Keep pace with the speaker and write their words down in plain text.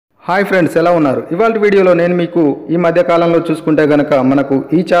Hi friends, ఎలా ఉన్నారు? ఇవాళ వీడియోలో నేను మీకు ఈ మధ్య కాలంలో చూసుకుంటే గనక మనకు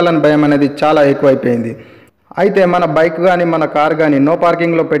ఈ చాలన్ భయం అనేది చాలా ఎక్కువైపోయింది. అయితే మన బైక్ కానీ మన కార్ కానీ నో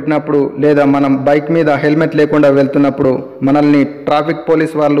పార్కింగ్లో పెట్టినప్పుడు లేదా మనం బైక్ మీద హెల్మెట్ లేకుండా వెళ్తున్నప్పుడు మనల్ని ట్రాఫిక్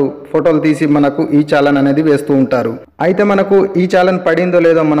పోలీస్ వాళ్ళు ఫోటోలు తీసి మనకు ఈ చాలన్ అనేది వేస్తూ ఉంటారు. అయితే మనకు ఈ చాలన్ పడిందో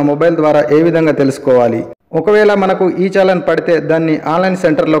లేదో మన మొబైల్ ద్వారా ఏ విధంగా తెలుసుకోవాలి? ఒకవేళ మనకు ఈ చాలన్ పడితే దాన్ని ఆన్లైన్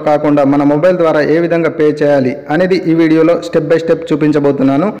సెంటర్లో కాకుండా మన మొబైల్ ద్వారా ఏ విధంగా పే చేయాలి అనేది ఈ వీడియోలో స్టెప్ బై స్టెప్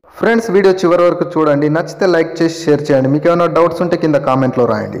చూపించబోతున్నాను. ఫ్రెండ్స్, వీడియో చివరి వరకు చూడండి. నచ్చితే లైక్ చేసి షేర్ చేయండి. మీకు ఏమైనా డౌట్స్ ఉంటే కింద కామెంట్లో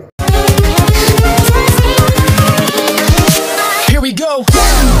రాయండి.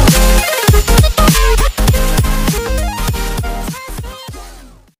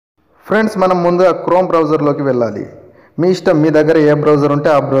 ఫ్రెండ్స్, మనం ముందుగా క్రోమ్ బ్రౌజర్లోకి వెళ్ళాలి. మీ ఇష్టం, మీ దగ్గర ఏ బ్రౌజర్ ఉంటే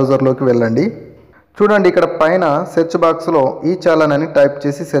ఆ బ్రౌజర్లోకి వెళ్ళండి. చూడండి, ఇక్కడ పైన సెర్చ్ బాక్స్లో ఈ చాలన్ అని టైప్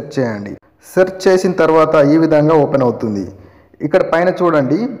చేసి సెర్చ్ చేయండి. సెర్చ్ చేసిన తర్వాత ఈ విధంగా ఓపెన్ అవుతుంది. ఇక్కడ పైన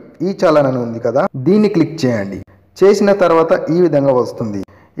చూడండి ఈ చాలన్ అని ఉంది కదా, దీన్ని క్లిక్ చేయండి. చేసిన తర్వాత ఈ విధంగా వస్తుంది.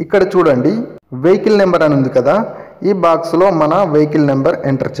 ఇక్కడ చూడండి వెహికల్ నెంబర్ అని ఉంది కదా, ఈ బాక్స్లో మన వెహికల్ నెంబర్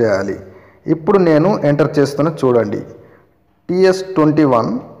ఎంటర్ చేయాలి. ఇప్పుడు నేను ఎంటర్ చేస్తున్న చూడండి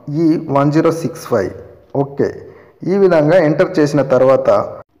TS21E1065. ఓకే, ఈ విధంగా ఎంటర్ చేసిన తర్వాత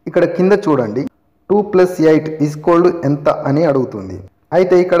ఇక్కడ కింద చూడండి 2+8 ఎంత అని అడుగుతుంది.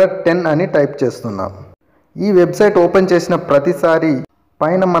 అయితే ఇక్కడ 10 అని టైప్ చేస్తున్నాం. ఈ వెబ్సైట్ ఓపెన్ చేసిన ప్రతిసారి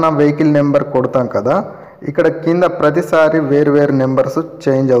పైన మన వెహికల్ నెంబర్ కొడతాం కదా, ఇక్కడ కింద ప్రతిసారి వేరు నెంబర్స్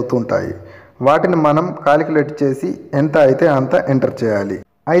చేంజ్ అవుతుంటాయి. వాటిని మనం కాలిక్యులేట్ చేసి ఎంత అయితే అంత ఎంటర్ చేయాలి.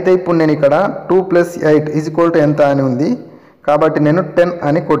 అయితే ఇప్పుడు నేను ఇక్కడ 2+8 ఎంత అని ఉంది కాబట్టి నేను 10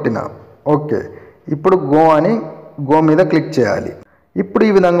 అని కొట్టిన. ఓకే, ఇప్పుడు గో మీద క్లిక్ చేయాలి. ఇప్పుడు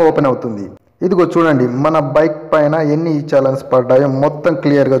ఈ విధంగా ఓపెన్ అవుతుంది. ఇదిగో చూడండి మన బైక్ పైన ఎన్ని ఈ చాలన్స్ పడ్డాయో మొత్తం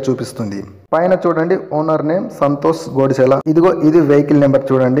క్లియర్గా చూపిస్తుంది. పైన చూడండి ఓనర్ నేమ్ సంతోష్ గోడిచెల. ఇదిగో ఇది వెహికల్ నెంబర్.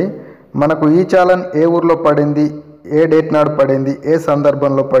 చూడండి మనకు ఈ చాలన్ ఏ ఊర్లో పడింది, ఏ డేట్ నాడు పడింది, ఏ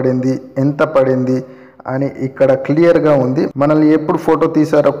సందర్భంలో పడింది, ఎంత పడింది అని ఇక్కడ క్లియర్గా ఉంది. మనల్ని ఎప్పుడు ఫోటో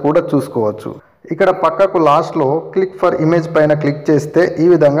తీసారో కూడా చూసుకోవచ్చు. ఇక్కడ పక్కకు లాస్ట్లో క్లిక్ ఫర్ ఇమేజ్ పైన క్లిక్ చేస్తే ఈ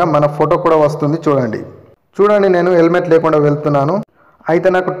విధంగా మన ఫోటో కూడా వస్తుంది. చూడండి నేను హెల్మెట్ లేకుండా వెళ్తున్నాను. అయితే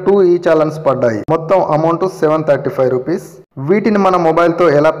నాకు 2 ఈ చాలన్స్ పడ్డాయి. మొత్తం అమౌంట్ 735 రూపీస్. వీటిని మన మొబైల్తో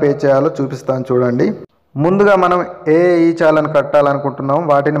ఎలా పే చేయాలో చూపిస్తాను. చూడండి, ముందుగా మనం ఏ ఈ చాలన్ కట్టాలనుకుంటున్నాం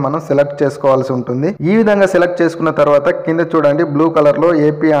వాటిని మనం సెలెక్ట్ చేసుకోవాల్సి ఉంటుంది. ఈ విధంగా సెలెక్ట్ చేసుకున్న తర్వాత కింద చూడండి బ్లూ కలర్లో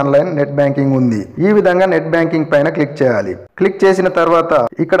ఏపీ ఆన్లైన్ నెట్ బ్యాంకింగ్ ఉంది. ఈ విధంగా నెట్ బ్యాంకింగ్ పైన క్లిక్ చేయాలి. క్లిక్ చేసిన తర్వాత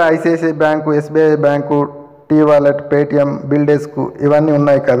ఇక్కడ ICICI bank, SBI bank, tea wallet, Paytm, bill desk ఇవన్నీ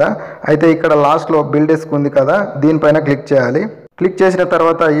ఉన్నాయి కదా. అయితే ఇక్కడ లాస్ట్లో బిల్ డెస్క్ ఉంది కదా, దీనిపైన క్లిక్ చేయాలి. క్లిక్ చేసిన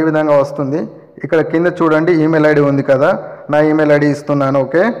తర్వాత ఈ విధంగా వస్తుంది. ఇక్కడ కింద చూడండి ఈమెయిల్ ఐడి ఉంది కదా, నా ఈమెయిల్ ఐడి ఇస్తున్నాను.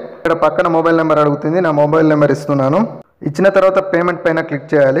 ఓకే, ఇక్కడ పక్కన మొబైల్ నెంబర్ అడుగుతుంది, నా మొబైల్ నెంబర్ ఇస్తున్నాను. ఇచ్చిన తర్వాత పేమెంట్ పైన క్లిక్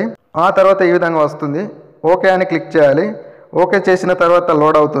చేయాలి. ఆ తర్వాత ఈ విధంగా వస్తుంది. ఓకే అని క్లిక్ చేయాలి. ఓకే చేసిన తర్వాత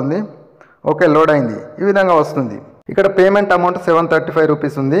లోడ్ అవుతుంది. ఓకే, లోడ్ అయింది. ఈ విధంగా వస్తుంది. ఇక్కడ పేమెంట్ అమౌంట్ 735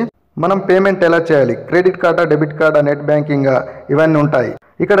 రూపీస్ ఉంది. మనం పేమెంట్ ఎలా చేయాలి? క్రెడిట్ కార్డా, డెబిట్ కార్డా, నెట్ బ్యాంకింగా ఇవన్నీ ఉంటాయి.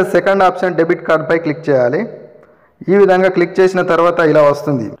 ఇక్కడ సెకండ్ ఆప్షన్ డెబిట్ కార్డ్ పై క్లిక్ చేయాలి. ఈ విధంగా క్లిక్ చేసిన తర్వాత ఇలా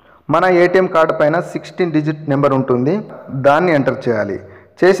వస్తుంది. మన ఏటీఎం కార్డు పైన 16 డిజిట్ నెంబర్ ఉంటుంది, దాన్ని ఎంటర్ చేయాలి.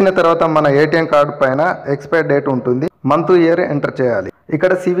 చేసిన తర్వాత మన ఏటీఎం కార్డు పైన ఎక్స్పైర్ డేట్ ఉంటుంది, మంత్ ఇయర్ ఎంటర్ చేయాలి.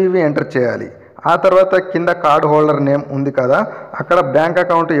 ఇక్కడ సివివి ఎంటర్ చేయాలి. ఆ తర్వాత కింద కార్డ్ హోల్డర్ నేమ్ ఉంది కదా, అక్కడ బ్యాంక్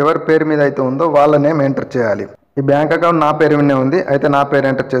అకౌంట్ ఎవరి పేరు మీద అయితే ఉందో వాళ్ళ నేమ్ ఎంటర్ చేయాలి. ఈ బ్యాంక్ అకౌంట్ నా పేరు మీదే ఉంది, అయితే నా పేరు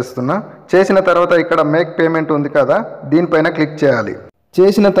ఎంటర్ చేస్తున్నా. చేసిన తర్వాత ఇక్కడ మేక్ పేమెంట్ ఉంది కదా, దీనిపైన క్లిక్ చేయాలి.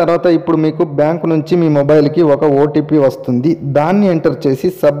 చేసిన తర్వాత ఇప్పుడు మీకు బ్యాంకు నుంచి మీ మొబైల్కి ఒక ఓటీపీ వస్తుంది. దాన్ని ఎంటర్ చేసి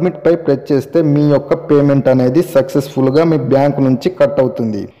సబ్మిట్ పై ప్రెస్ చేస్తే మీ యొక్క పేమెంట్ అనేది సక్సెస్ఫుల్గా మీ బ్యాంకు నుంచి కట్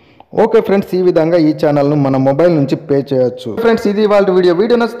అవుతుంది. ఓకే ఫ్రెండ్స్, ఈ విధంగా ఈ ఛానల్ను మన మొబైల్ నుంచి పే చేయొచ్చు. ఫ్రెండ్స్, ఇది ఇవాళ వీడియో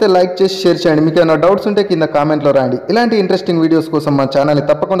నచ్చితే లైక్ చేసి షేర్ చేయండి. మీకు ఏమైనా డౌట్స్ ఉంటే కింద కామెంట్లో రాయండి. ఇలాంటి ఇంట్రెస్టింగ్ వీడియోస్ కోసం మా ఛానల్ని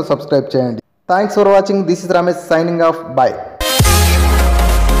తప్పకుండా సబ్స్క్రైబ్ చేయండి. Thanks for watching. This is Ramesh signing off. By.